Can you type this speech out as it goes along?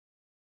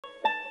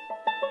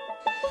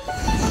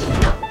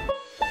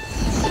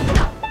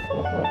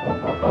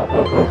Greetings,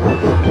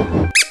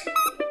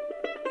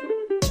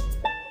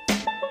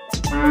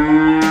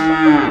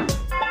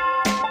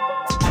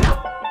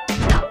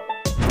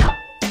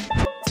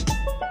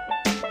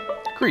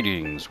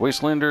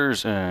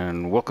 Wastelanders,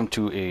 and welcome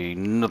to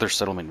another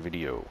settlement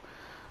video.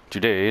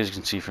 Today, as you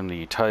can see from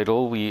the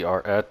title, we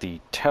are at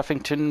the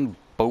Taffington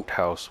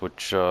Boathouse,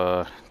 which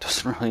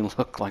doesn't really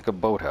look like a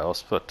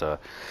boathouse, but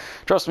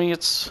trust me,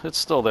 it's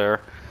still there.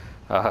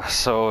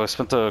 So I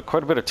spent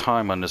quite a bit of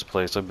time on this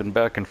place. I've been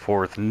back and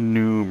forth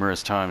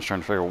numerous times trying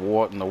to figure out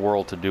what in the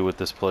world to do with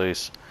this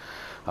place.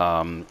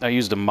 I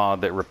used a mod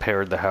that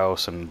repaired the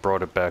house and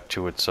brought it back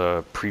to its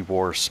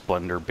pre-war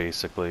splendor,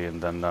 basically, and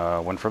then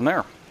went from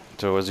there.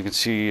 So as you can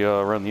see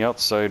around the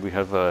outside, we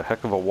have a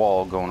heck of a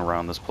wall going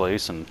around this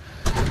place, and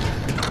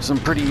some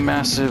pretty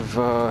massive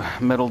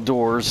metal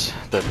doors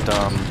that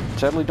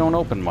sadly don't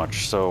open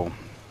much. So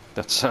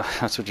that's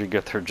what you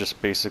get there. Just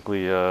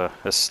basically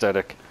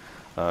aesthetic,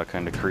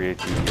 kind of create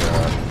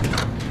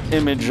the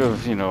image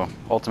of, you know,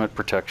 ultimate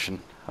protection.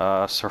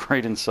 So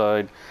right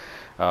inside,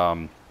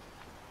 a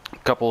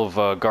couple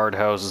of guard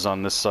houses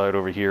on this side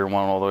over here,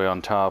 one all the way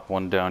on top,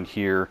 one down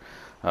here.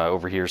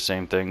 Over here,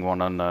 same thing,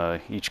 one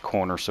on each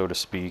corner, so to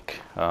speak.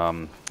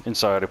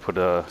 Inside I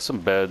put some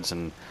beds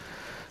and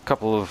a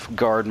couple of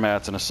guard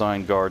mats and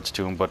assigned guards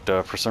to them,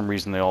 but for some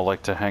reason they all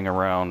like to hang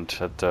around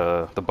at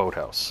the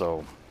boathouse,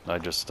 so I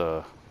just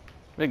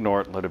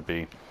ignore it, let it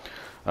be.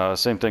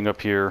 Same thing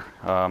up here.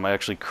 I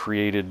actually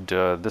created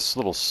this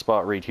little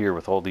spot right here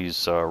with all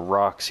these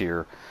rocks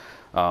here,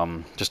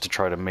 just to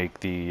try to make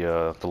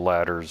the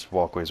ladders,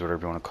 walkways,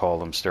 whatever you want to call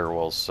them,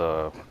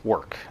 stairwells,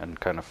 work and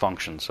kind of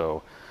function.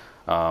 So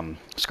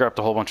scrapped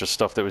a whole bunch of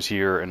stuff that was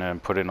here and then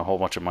put in a whole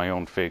bunch of my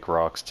own fake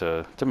rocks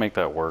to make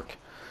that work.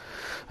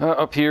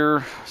 Up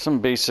here, some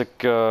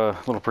basic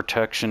little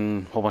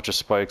protection, a whole bunch of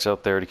spikes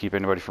out there to keep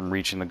anybody from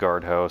reaching the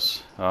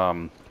guardhouse.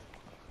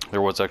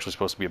 There was actually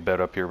supposed to be a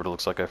bed up here, but it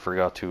looks like I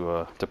forgot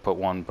to put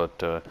one.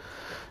 But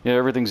yeah,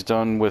 everything's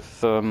done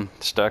with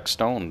stacked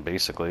stone,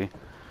 basically.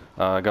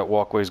 I got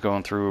walkways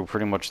going through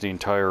pretty much the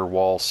entire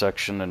wall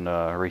section, and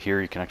right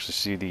here you can actually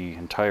see the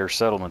entire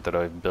settlement that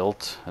I've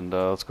built. And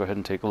let's go ahead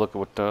and take a look at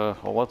what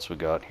all else we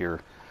got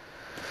here.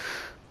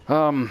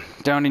 Down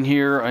in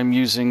here I'm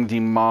using the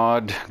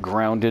mod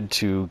Grounded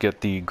to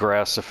get the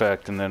grass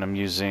effect, and then I'm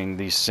using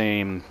the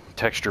same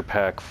texture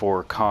pack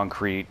for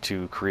concrete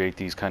to create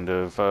these kind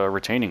of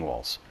retaining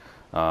walls.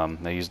 I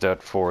used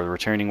that for the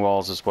retaining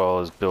walls as well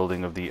as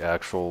building of the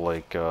actual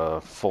like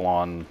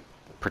full-on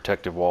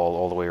protective wall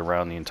all the way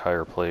around the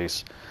entire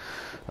place.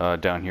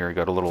 Down here I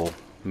got a little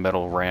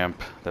metal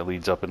ramp that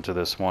leads up into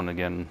this one.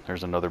 Again,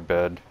 there's another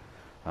bed.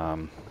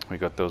 We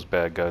got those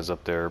bad guys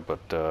up there,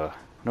 but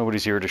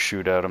nobody's here to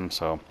shoot at them,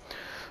 so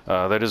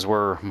that is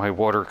where my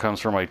water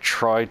comes from. I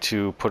tried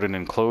to put an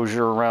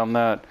enclosure around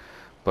that,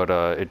 but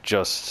it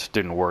just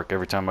didn't work.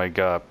 Every time I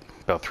got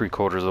about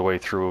 3/4 of the way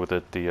through with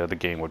it, the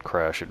game would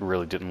crash. It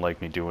really didn't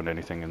like me doing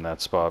anything in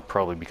that spot,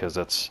 probably because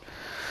that's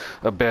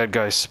a bad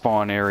guy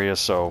spawn area.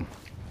 So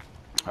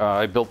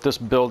I built this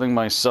building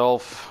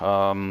myself.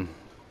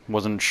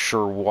 Wasn't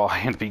sure why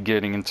in the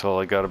beginning until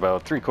I got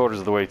about 3/4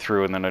 of the way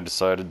through, and then I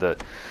decided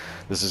that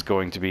this is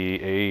going to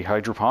be a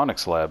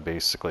hydroponics lab,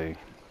 basically.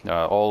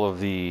 All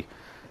of the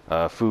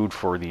food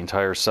for the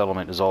entire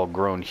settlement is all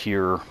grown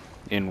here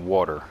in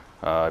water.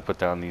 I put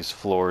down these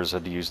floors,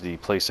 had to use the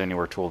Place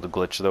Anywhere tool to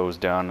glitch those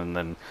down, and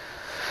then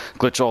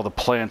glitch all the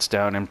plants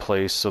down in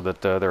place so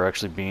that they're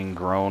actually being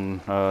grown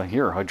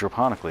here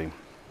hydroponically.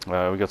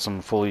 We got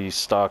some fully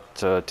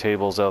stocked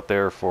tables out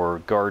there for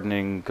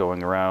gardening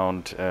going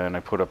around, and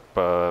I put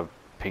up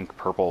pink,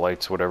 purple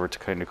lights, whatever, to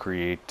kind of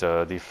create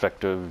the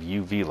effective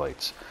UV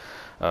lights.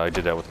 I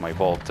did that with my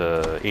Vault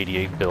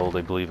 88 build,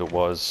 I believe it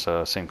was.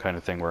 Same kind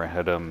of thing where I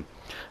had an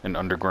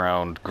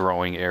underground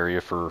growing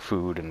area for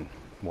food and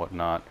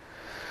whatnot.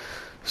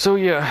 So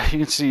yeah, you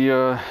can see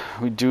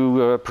we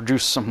do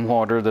produce some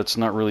water that's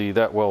not really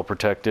that well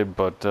protected,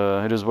 but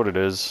it is what it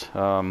is.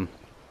 A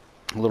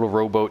little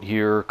rowboat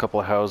here, a couple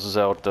of houses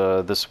out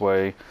this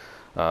way.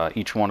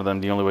 Each one of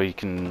them, the only way you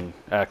can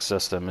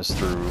access them is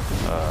through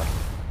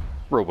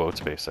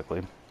rowboats,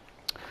 basically.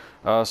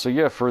 So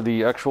yeah, for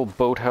the actual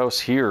boathouse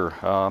here,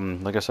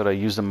 like I said, I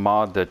used a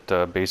mod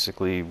that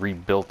basically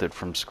rebuilt it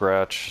from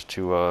scratch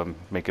to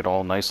make it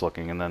all nice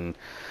looking, and then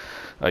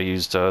I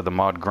used the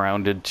mod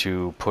Grounded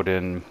to put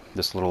in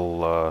this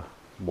little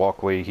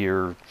walkway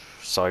here,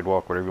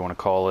 sidewalk, whatever you want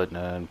to call it,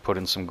 and put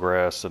in some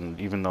grass. And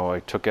even though I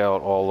took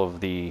out all of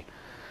the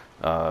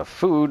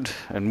food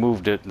and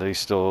moved it, they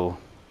still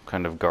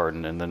kind of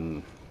garden, and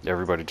then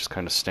everybody just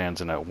kind of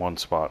stands in that one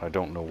spot. I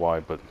don't know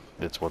why, but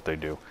it's what they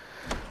do.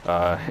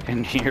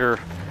 In here,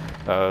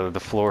 the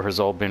floor has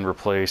all been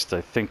replaced. I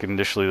think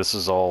initially this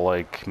is all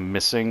like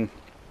missing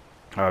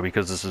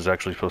because this is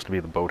actually supposed to be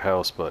the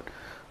boathouse, but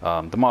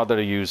the mod that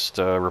I used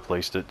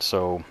replaced it.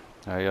 So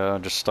I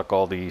just stuck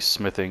all the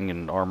smithing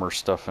and armor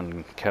stuff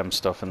and chem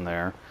stuff in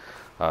there.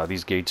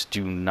 These gates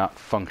do not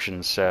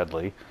function,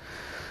 sadly.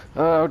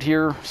 Out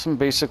here, some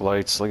basic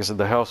lights. Like I said,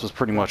 the house was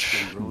pretty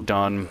much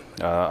done.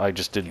 I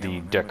just did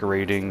the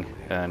decorating,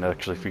 and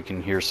actually if you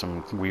can hear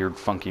some weird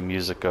funky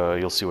music,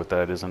 you'll see what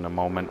that is in a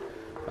moment.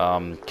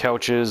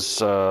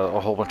 Couches, a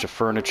whole bunch of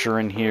furniture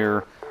in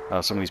here,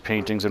 some of these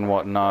paintings and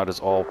whatnot is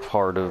all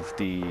part of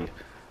the,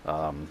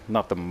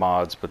 not the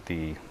mods, but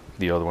the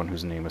other one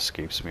whose name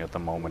escapes me at the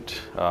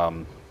moment.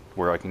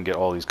 Where I can get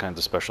all these kinds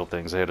of special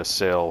things. They had a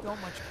sale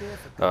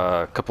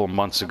a couple of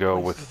months ago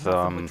with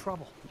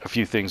a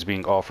few things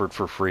being offered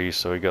for free.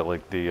 So you got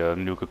like the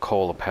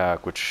Nuka-Cola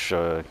pack, which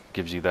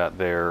gives you that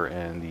there,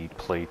 and the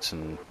plates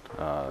and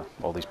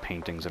all these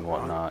paintings and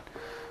whatnot.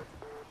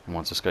 And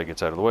once this guy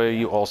gets out of the way,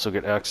 you also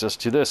get access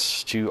to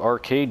this, to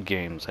arcade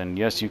games. And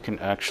yes, you can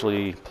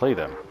actually play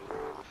them.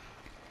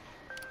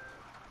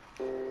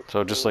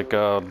 So just like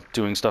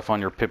doing stuff on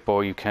your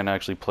Pip-Boy, you can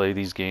actually play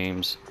these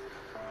games.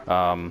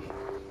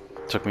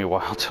 Took me a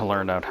while to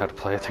learn out how to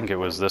play. I think it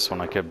was this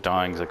one I kept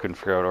dying because I couldn't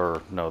figure out,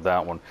 or no,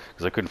 that one,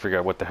 because I couldn't figure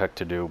out what the heck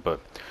to do, but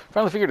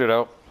finally figured it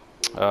out.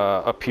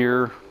 Up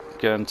here,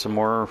 again, some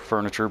more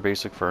furniture,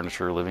 basic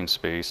furniture, living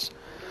space.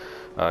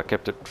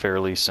 Kept it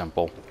fairly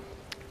simple.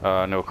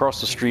 Now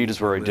across the street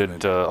is where I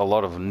did a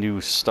lot of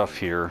new stuff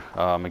here.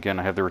 Again,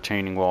 I had the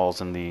retaining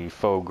walls and the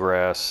faux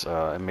grass.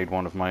 I made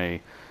one of my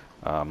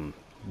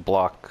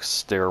block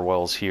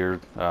stairwells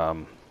here.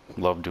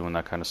 Love doing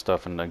that kind of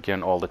stuff, and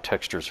again, all the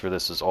textures for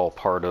this is all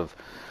part of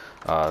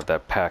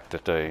that pack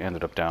that I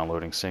ended up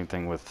downloading. Same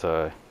thing with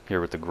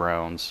here with the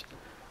grounds.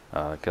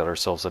 Got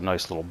ourselves a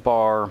nice little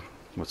bar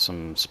with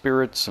some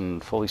spirits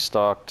and fully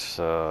stocked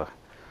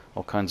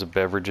all kinds of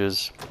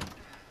beverages.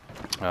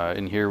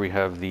 In here we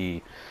have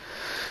the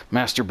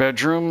master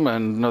bedroom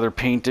and another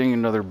painting,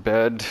 another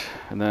bed,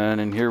 and then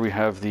in here we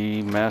have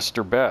the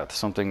master bath,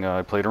 something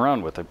I played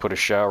around with. I put a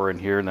shower in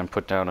here and then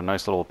put down a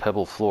nice little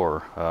pebble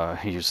floor.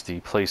 I used the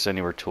Place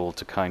Anywhere tool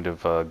to kind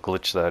of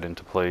glitch that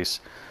into place.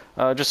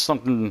 Just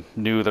something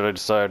new that I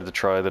decided to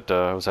try that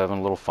I was having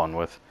a little fun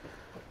with.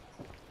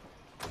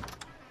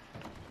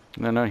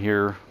 And then out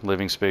here,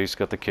 living space,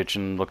 got the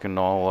kitchen looking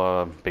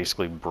all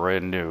basically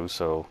brand new,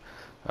 so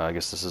I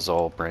guess this is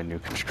all brand new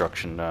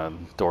construction.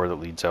 Door that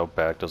leads out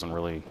back doesn't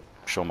really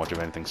show much of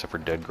anything except for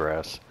dead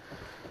grass.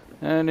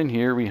 And in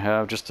here we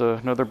have just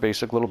another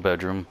basic little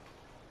bedroom.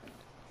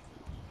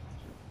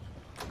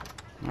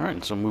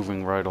 Alright, so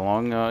moving right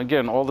along.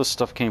 Again, all this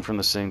stuff came from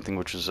the same thing,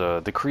 which is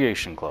the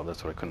Creation Club.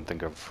 That's what I couldn't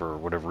think of for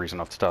whatever reason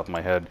off the top of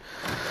my head.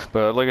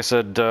 But like I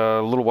said,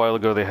 a little while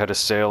ago they had a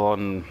sale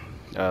on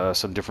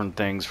some different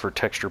things for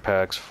texture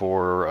packs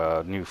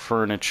for new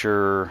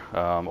furniture,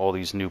 all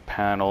these new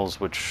panels,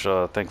 which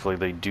thankfully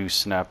they do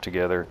snap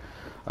together.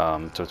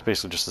 So it's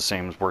basically just the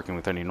same as working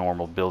with any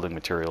normal building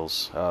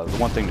materials. The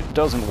one thing that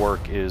doesn't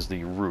work is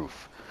the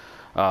roof.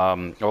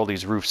 All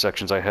these roof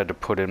sections I had to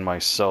put in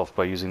myself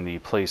by using the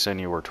Place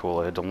Anywhere tool.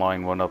 I had to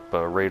line one up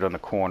right on the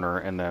corner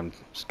and then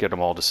get them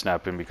all to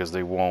snap in, because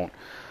they won't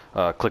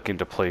click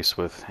into place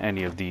with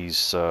any of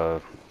these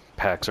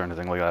packs or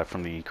anything like that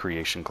from the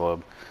Creation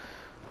Club.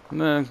 And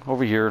then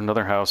over here,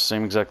 another house,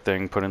 same exact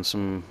thing. Put in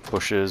some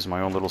bushes,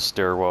 my own little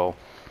stairwell.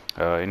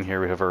 In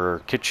here we have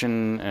our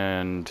kitchen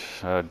and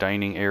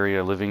dining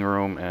area, living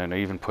room, and I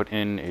even put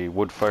in a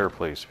wood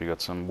fireplace. We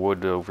got some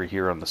wood over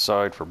here on the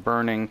side for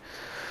burning.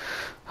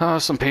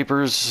 Some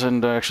papers,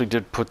 and I actually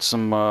did put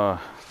some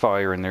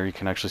fire in there. You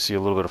can actually see a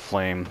little bit of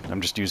flame. I'm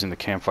just using the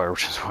campfire,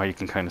 which is why you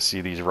can kind of see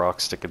these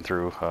rocks sticking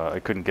through. I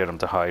couldn't get them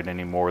to hide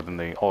any more than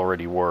they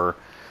already were.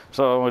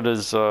 So it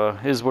is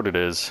what it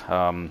is.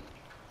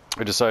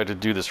 I decided to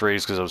do this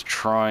raise because I was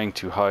trying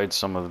to hide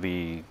some of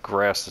the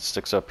grass that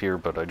sticks up here,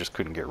 but I just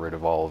couldn't get rid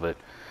of all of it.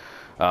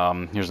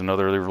 Here's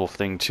another little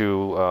thing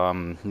too.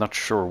 Not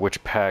sure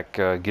which pack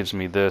gives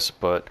me this,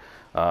 but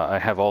I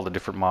have all the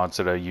different mods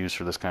that I use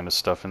for this kind of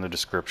stuff in the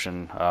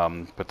description.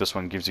 But this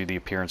one gives you the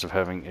appearance of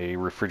having a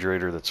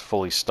refrigerator that's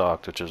fully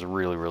stocked, which is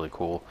really, really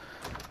cool.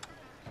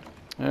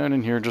 And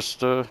in here,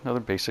 just another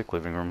basic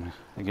living room.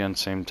 Again,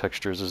 same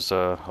textures as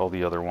all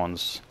the other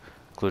ones,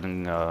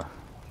 including a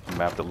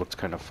map that looks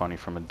kind of funny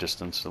from a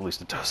distance. At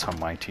least it does on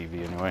my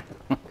TV anyway.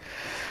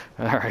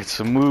 Alright,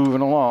 so moving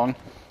along.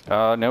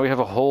 Now we have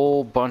a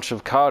whole bunch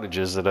of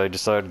cottages that I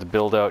decided to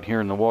build out here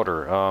in the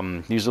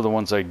water. These are the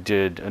ones I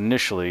did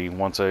initially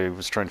once I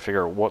was trying to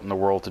figure out what in the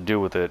world to do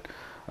with it.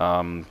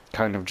 Kind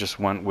of just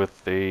went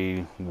with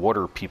a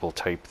water people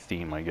type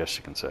theme, I guess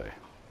you can say.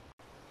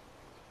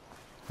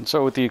 And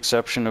so with the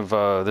exception of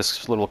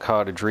this little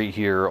cottage right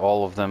here,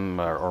 all of them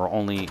are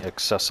only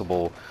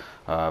accessible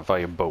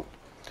via boat.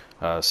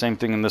 Same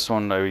thing in this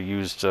one. I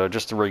used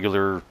just the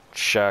regular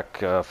shack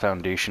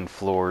foundation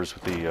floors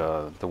with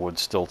the wood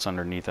stilts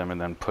underneath them, and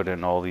then put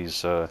in all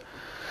these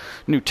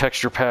new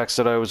texture packs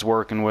that I was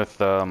working with.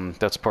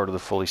 That's part of the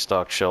fully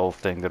stocked shelf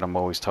thing that I'm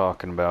always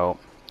talking about.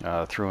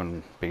 Threw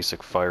in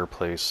basic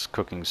fireplace,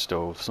 cooking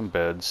stove, some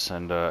beds,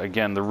 and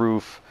again the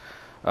roof.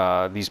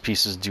 These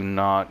pieces do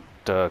not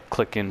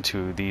click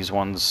into these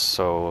ones,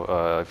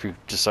 so if you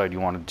decide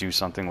you want to do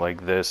something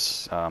like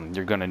this,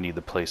 you're going to need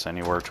the Place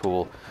Anywhere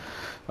tool.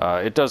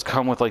 It does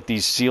come with like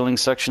these ceiling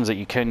sections that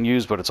you can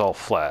use, but it's all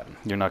flat.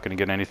 You're not going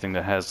to get anything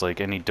that has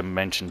like any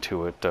dimension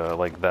to it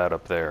like that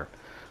up there.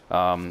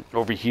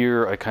 Over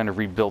here, I kind of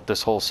rebuilt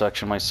this whole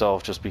section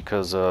myself just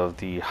because of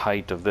the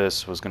height of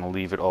this was going to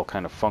leave it all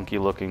kind of funky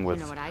looking with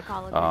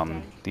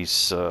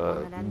these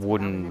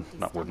wooden,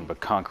 not wooden, but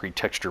concrete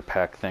texture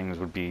pack things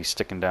would be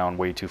sticking down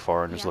way too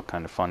far and just look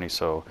kind of funny.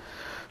 So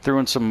threw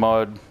in some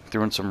mud,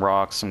 threw in some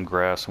rocks, some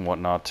grass and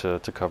whatnot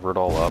to cover it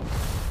all up.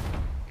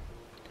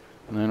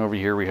 And then over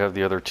here we have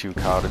the other two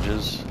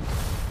cottages.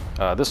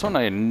 This one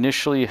I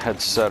initially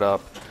had set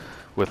up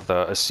with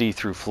a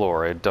see-through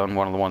floor. I had done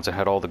one of the ones that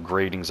had all the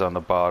gratings on the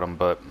bottom,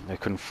 but I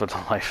couldn't for the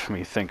life of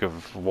me think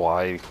of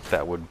why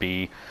that would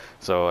be.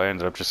 So I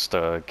ended up just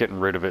getting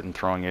rid of it and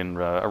throwing in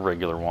a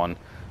regular one.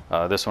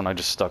 This one I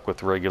just stuck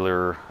with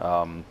regular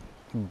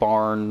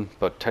barn,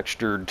 but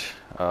textured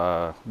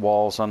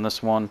walls on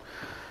this one.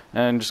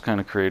 And just kind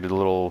of created a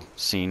little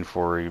scene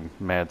for a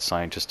mad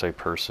scientist type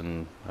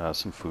person,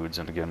 some foods,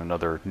 and again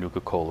another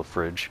Nuka-Cola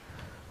fridge.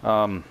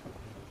 Oh,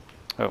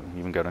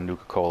 even got a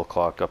Nuka-Cola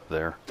clock up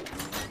there.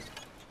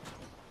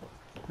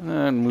 And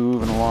then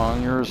moving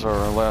along, here's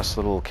our last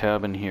little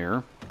cabin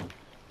here.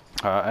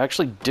 I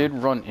actually did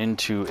run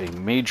into a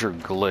major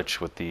glitch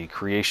with the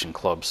Creation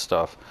Club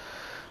stuff.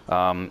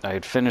 I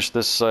had finished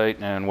this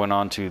site and went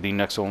on to the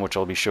next one, which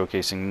I'll be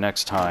showcasing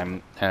next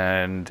time,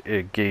 and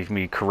it gave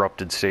me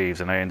corrupted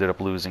saves, and I ended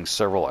up losing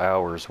several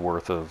hours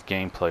worth of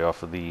gameplay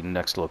off of the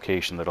next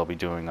location that I'll be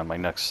doing on my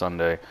next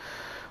Sunday.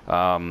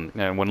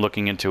 And when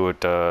looking into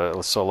it,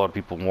 I saw a lot of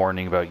people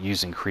warning about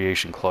using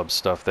Creation Club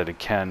stuff, that it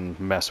can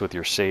mess with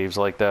your saves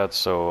like that,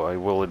 so I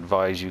will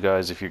advise you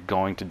guys, if you're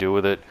going to do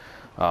with it,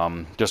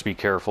 just be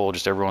careful.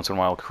 Just every once in a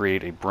while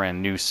create a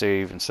brand new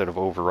save instead of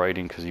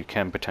overwriting, because you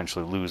can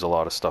potentially lose a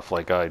lot of stuff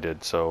like I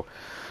did. So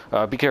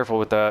be careful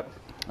with that.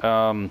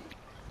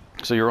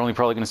 So you're only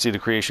probably going to see the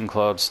Creation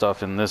Club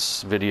stuff in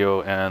this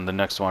video and the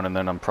next one, and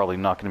then I'm probably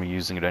not going to be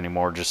using it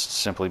anymore, just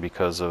simply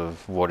because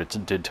of what it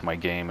did to my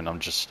game, and I'm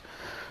just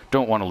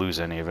don't want to lose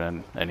any of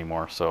it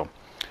anymore. So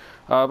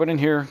but in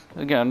here,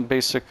 again,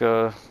 basic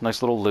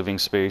nice little living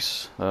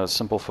space,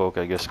 simple folk,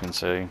 I guess you can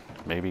say.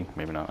 Maybe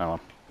not, I don't know.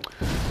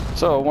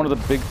 So one of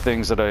the big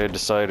things that I had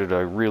decided I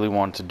really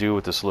wanted to do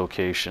with this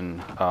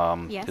location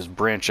is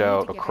branch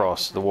out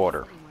across the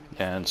water.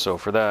 And so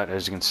for that,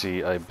 as you can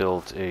see, I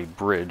built a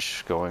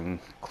bridge going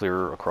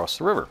clear across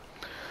the river.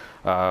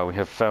 We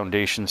have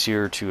foundations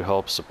here to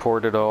help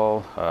support it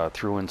all,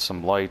 threw in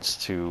some lights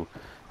to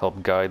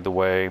help guide the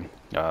way.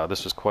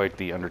 This was quite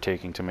the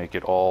undertaking to make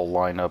it all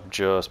line up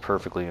just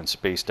perfectly and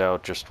spaced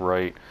out just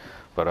right,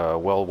 but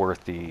well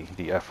worth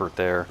the effort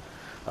there.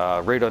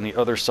 Right on the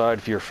other side,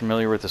 if you're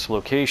familiar with this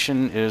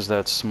location, is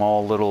that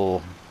small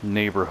little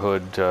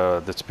neighborhood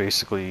that's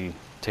basically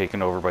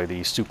taken over by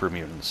the super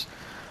mutants.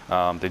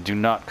 They do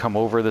not come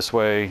over this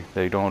way.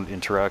 They don't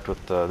interact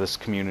with this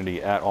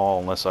community at all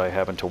unless I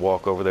happen to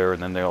walk over there,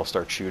 and then they all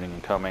start shooting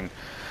and coming.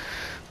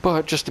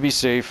 But just to be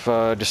safe,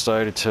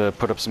 decided to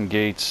put up some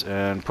gates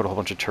and put a whole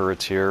bunch of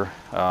turrets here.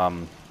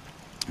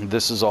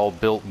 This is all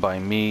built by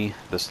me,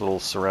 this little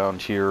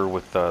surround here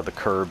with the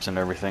curbs and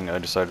everything. I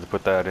decided to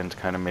put that in to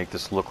kind of make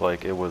this look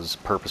like it was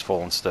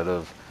purposeful instead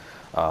of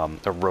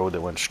a road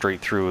that went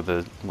straight through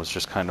that was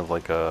just kind of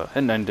like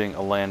an ending,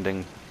 a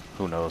landing,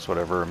 who knows,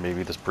 whatever.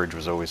 Maybe this bridge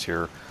was always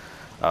here.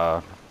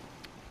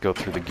 Go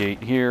through the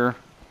gate here.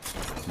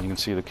 You can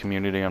see the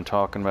community I'm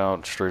talking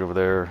about straight over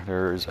there.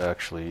 There is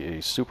actually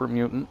a super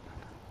mutant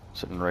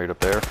sitting right up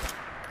there.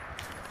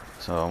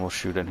 So we'll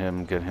shoot at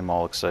him, get him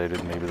all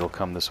excited. Maybe they'll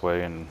come this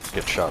way and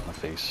get shot in the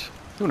face.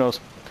 Who knows?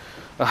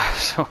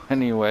 So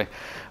anyway,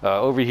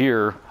 over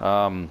here,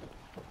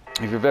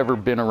 if you've ever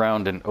been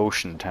around an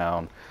ocean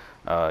town,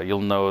 you'll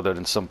know that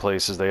in some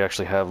places they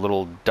actually have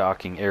little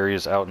docking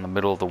areas out in the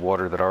middle of the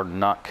water that are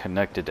not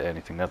connected to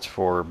anything. That's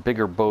for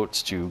bigger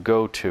boats to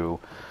go to,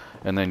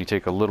 and then you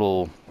take a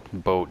little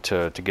boat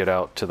to get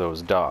out to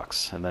those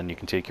docks, and then you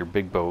can take your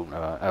big boat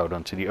out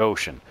onto the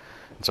ocean.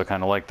 So I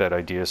kind of like that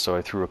idea, so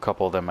I threw a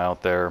couple of them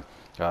out there.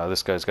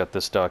 This guy's got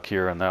this dock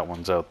here, and that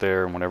one's out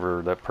there, and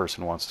whenever that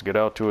person wants to get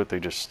out to it, they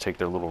just take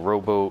their little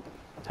rowboat,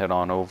 head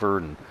on over,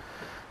 and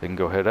they can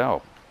go head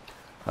out.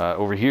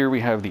 Over here we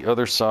have the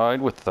other side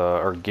with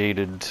our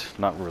gated,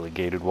 not really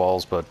gated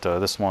walls, but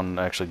this one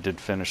actually did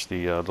finish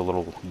the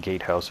little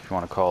gatehouse, if you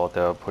want to call it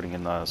that, putting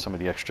in some of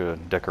the extra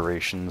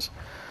decorations.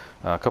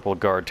 A couple of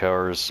guard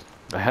towers.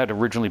 I had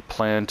originally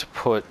planned to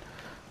put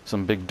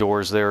some big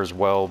doors there as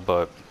well,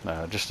 but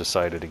just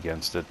decided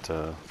against it.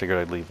 Figured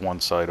I'd leave one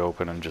side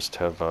open and just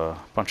have a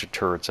bunch of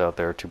turrets out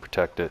there to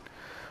protect it.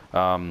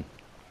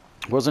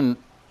 Wasn't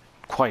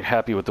quite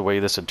happy with the way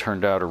this had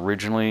turned out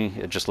originally.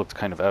 It just looked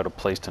kind of out of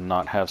place to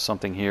not have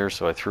something here,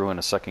 so I threw in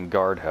a second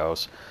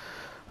guardhouse,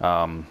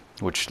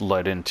 which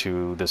led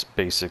into this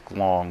basic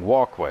long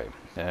walkway.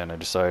 And I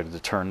decided to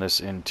turn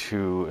this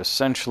into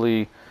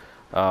essentially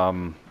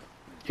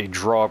a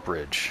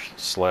drawbridge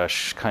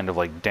slash kind of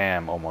like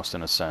dam almost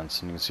in a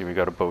sense. And you can see we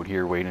got a boat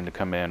here waiting to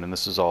come in, and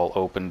this is all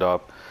opened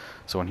up,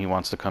 so when he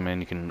wants to come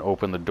in, you can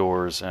open the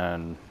doors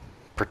and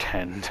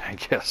pretend, I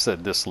guess,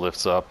 that this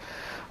lifts up.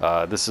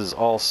 This is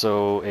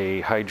also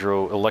a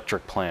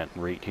hydroelectric plant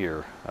right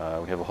here.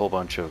 We have a whole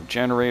bunch of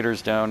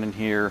generators down in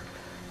here.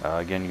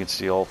 Again, you can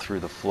see all through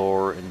the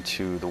floor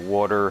into the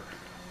water.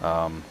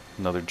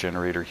 Another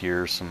generator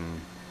here, some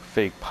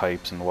fake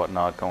pipes and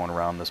whatnot going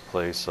around this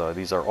place.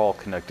 These are all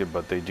connected,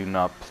 but they do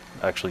not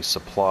actually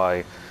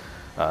supply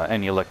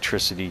any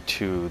electricity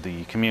to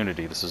the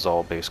community. This is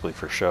all basically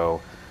for show.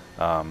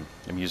 I'm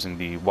using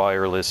the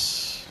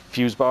wireless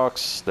fuse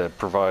box that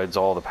provides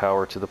all the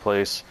power to the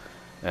place.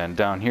 And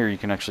down here you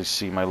can actually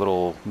see my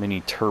little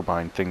mini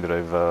turbine thing that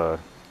I've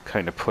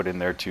kind of put in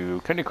there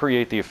to kind of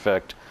create the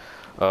effect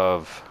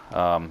of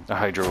a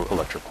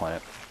hydroelectric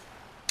plant.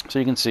 So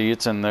you can see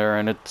it's in there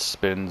and it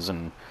spins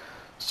and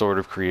sort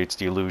of creates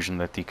the illusion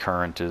that the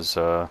current is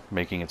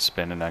making it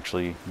spin and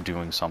actually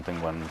doing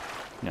something when,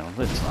 you know,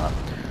 it's not.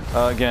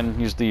 Again,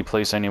 use the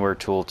Place Anywhere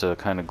tool to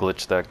kind of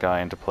glitch that guy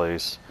into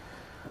place.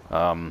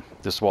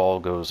 This wall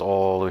goes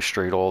all the way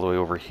straight all the way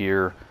over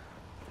here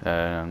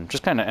and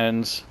just kind of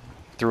ends.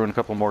 Threw in a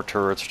couple more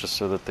turrets just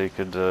so that they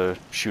could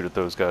shoot at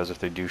those guys if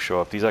they do show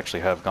up. These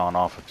actually have gone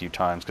off a few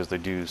times because they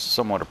do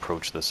somewhat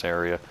approach this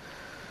area.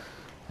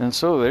 And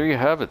so there you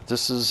have it.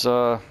 This is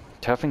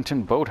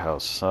Taffington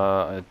Boathouse.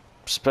 I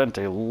spent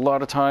a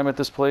lot of time at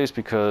this place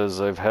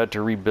because I've had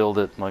to rebuild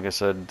it. Like I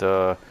said,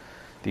 the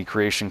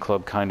Creation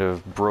Club kind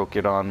of broke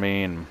it on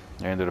me and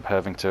I ended up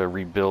having to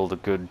rebuild a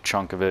good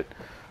chunk of it.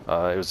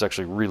 It was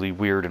actually really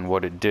weird in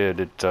what it did.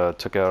 It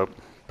took out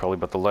probably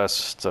about the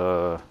last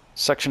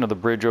section of the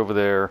bridge over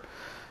there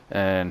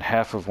and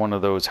half of one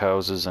of those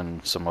houses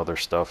and some other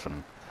stuff,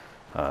 and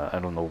I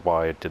don't know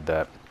why it did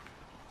that.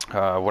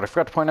 What I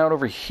forgot to point out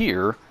over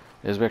here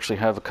is we actually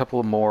have a couple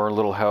of more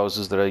little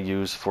houses that I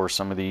use for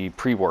some of the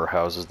pre-war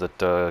houses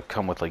that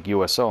come with like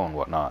USO and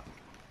whatnot.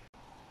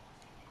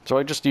 So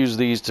I just use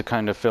these to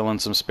kind of fill in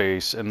some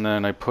space, and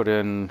then I put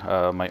in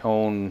my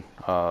own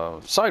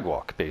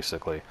sidewalk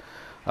basically.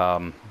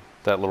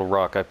 That little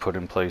rock I put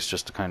in place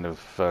just to kind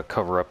of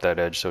cover up that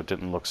edge so it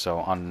didn't look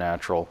so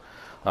unnatural.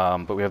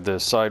 But we have the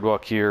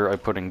sidewalk here. I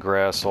put in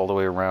grass all the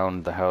way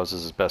around the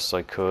houses as best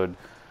I could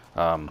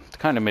to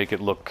kind of make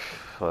it look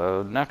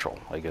natural,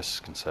 I guess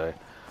you can say.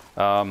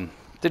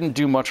 Didn't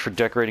do much for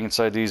decorating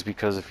inside these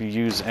because if you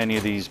use any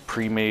of these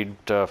pre-made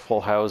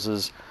full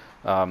houses,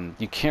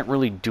 you can't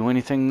really do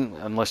anything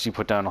unless you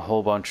put down a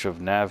whole bunch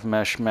of nav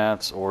mesh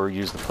mats or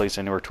use the Place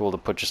Anywhere tool to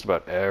put just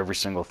about every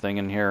single thing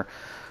in here,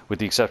 with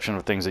the exception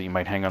of things that you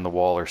might hang on the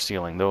wall or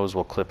ceiling. Those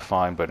will clip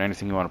fine, but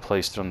anything you want to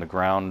place on the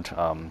ground,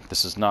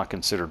 this is not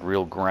considered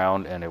real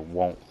ground and it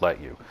won't let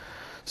you.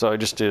 So I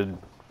just did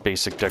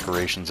basic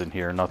decorations in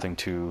here, nothing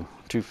too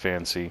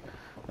fancy.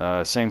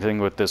 Same thing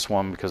with this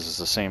one because it's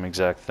the same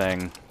exact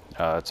thing.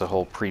 It's a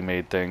whole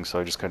pre-made thing, so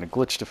I just kind of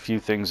glitched a few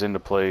things into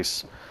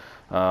place,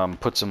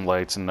 put some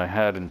lights, and I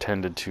had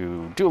intended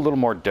to do a little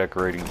more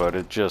decorating, but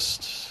it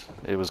was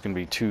going to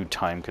be too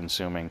time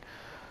consuming.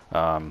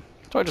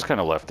 So I just kind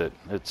of left it.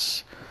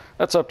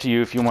 That's up to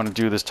you if you want to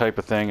do this type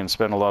of thing and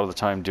spend a lot of the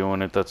time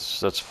doing it.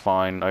 That's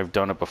fine. I've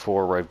done it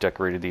before where I've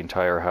decorated the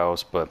entire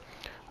house, but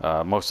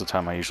most of the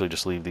time I usually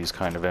just leave these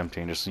kind of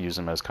empty and just use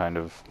them as kind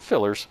of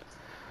fillers.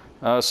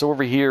 So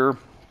over here,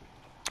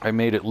 I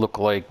made it look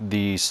like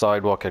the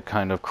sidewalk had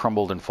kind of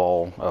crumbled and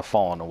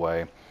fallen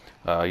away.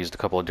 I used a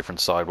couple of different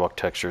sidewalk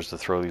textures to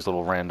throw these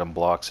little random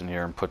blocks in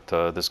here and put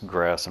this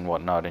grass and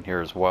whatnot in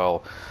here as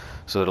well,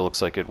 so that it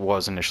looks like it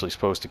was initially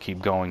supposed to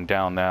keep going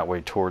down that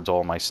way towards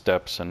all my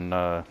steps, and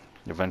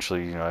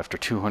eventually, you know, after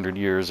 200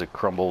 years, it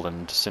crumbled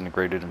and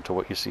disintegrated into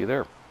what you see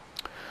there.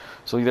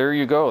 So there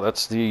you go.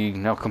 That's the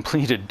now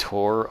completed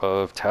tour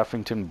of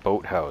Taffington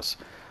Boathouse.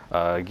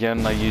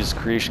 Again, I use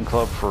Creation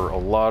Club for a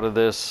lot of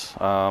this.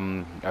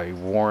 I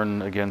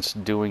warn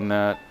against doing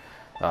that.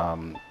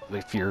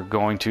 If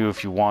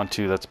you want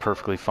to, that's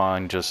perfectly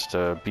fine. Just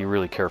be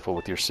really careful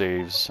with your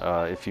saves.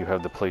 If you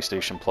have the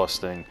PlayStation Plus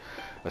thing,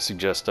 I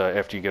suggest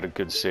after you get a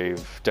good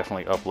save,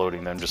 definitely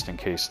uploading them just in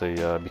case they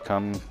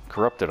become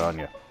corrupted on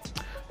you.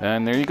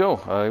 And there you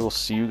go. I will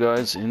see you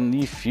guys in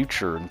the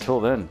future. Until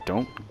then,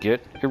 don't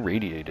get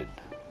irradiated.